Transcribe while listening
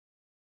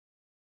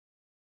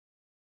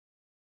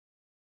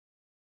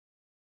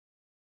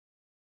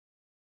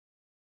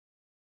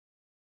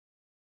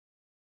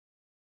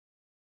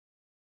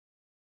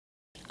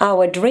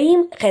Our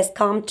dream has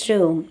come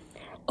true.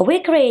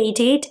 We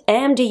created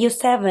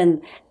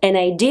MDU-7, an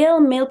ideal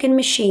milking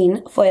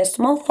machine for a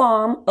small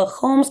farm or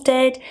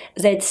homestead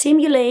that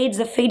simulates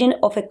the feeding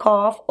of a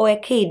calf or a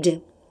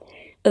kid.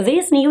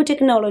 This new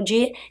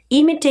technology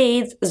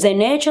imitates the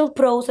natural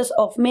process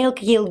of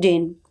milk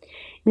yielding.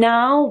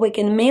 Now we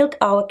can milk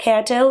our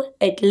cattle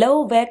at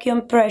low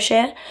vacuum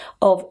pressure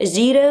of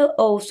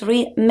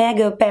 0.03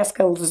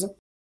 megapascals.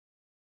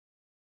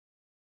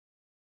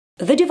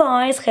 The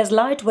device has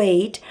light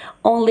weight,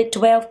 only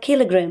 12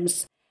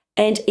 kilograms,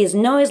 and is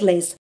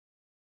noiseless.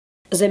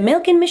 The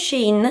milking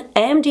machine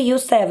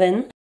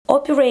MDU-7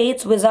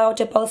 operates without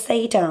a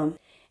pulsator.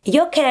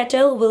 Your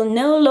cattle will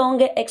no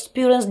longer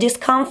experience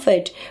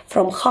discomfort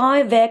from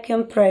high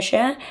vacuum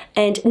pressure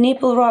and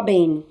nipple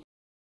rubbing.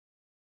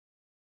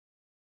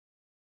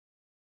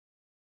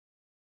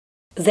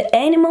 The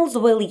animals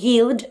will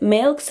yield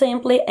milk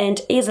simply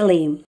and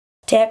easily.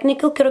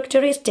 Technical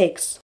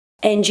characteristics: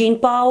 engine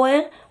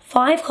power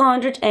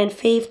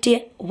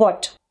 550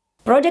 watt.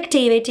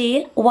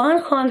 Productivity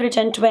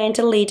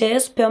 120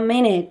 liters per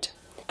minute.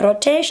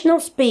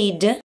 Rotational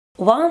speed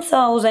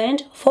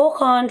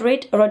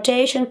 1400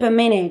 rotation per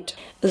minute.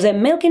 The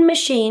milking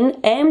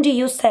machine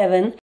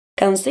MDU-7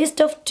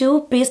 consists of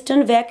two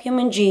piston vacuum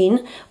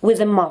engine with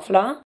a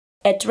muffler,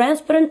 a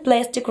transparent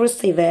plastic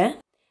receiver,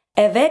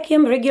 a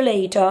vacuum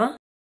regulator,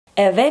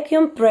 a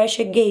vacuum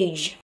pressure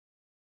gauge.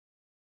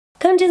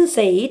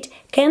 Condensate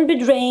can be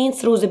drained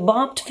through the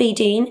barbed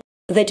fitting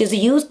that is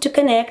used to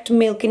connect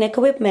milking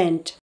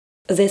equipment.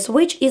 The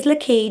switch is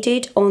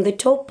located on the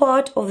top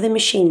part of the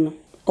machine.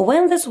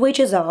 When the switch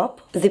is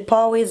up, the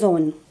power is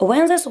on.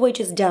 When the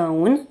switch is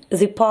down,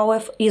 the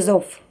power is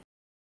off.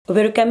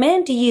 We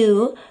recommend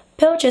you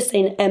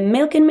purchasing a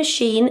milking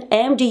machine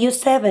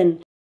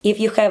MDU-7 if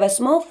you have a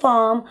small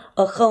farm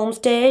or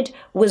homestead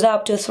with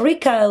up to 3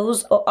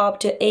 cows or up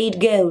to 8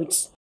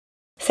 goats.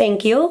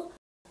 Thank you.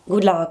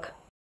 Good luck.